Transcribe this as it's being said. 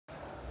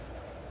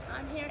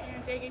I'm here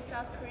in Daegu,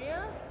 South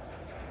Korea,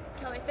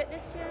 Kelly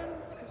Fitness Gym.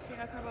 It's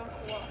Christina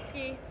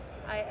Carbon-Kowalsky,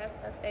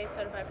 ISSA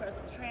Certified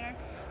Personal Trainer,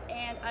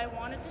 and I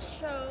wanted to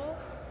show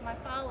my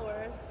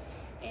followers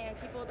and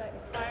people that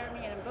inspire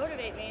me and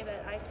motivate me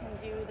that I can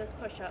do this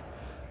push-up.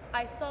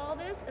 I saw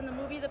this in the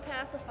movie The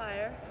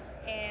Pacifier,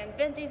 and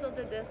Vin Diesel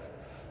did this,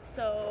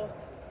 so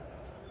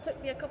it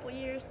took me a couple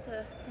years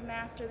to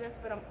master this,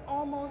 but I'm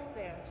almost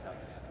there. So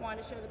I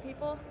wanted to show the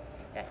people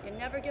that you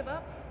never give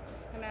up,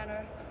 no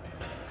matter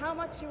how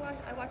much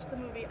I watched the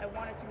movie. I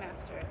wanted to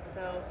master it,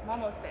 so I'm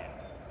almost there.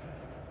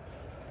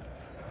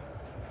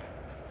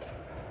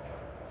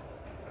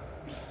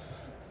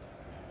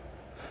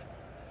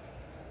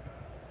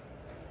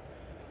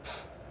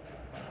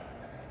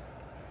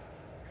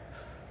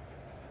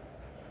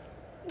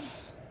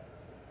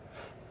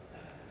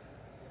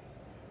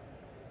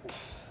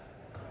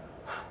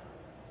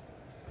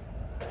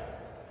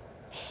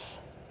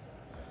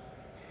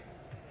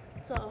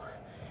 So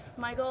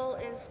my goal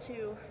is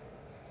to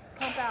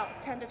pump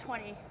out 10 to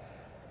 20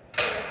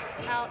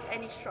 without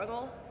any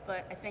struggle,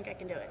 but I think I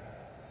can do it.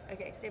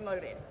 Okay, stay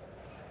motivated.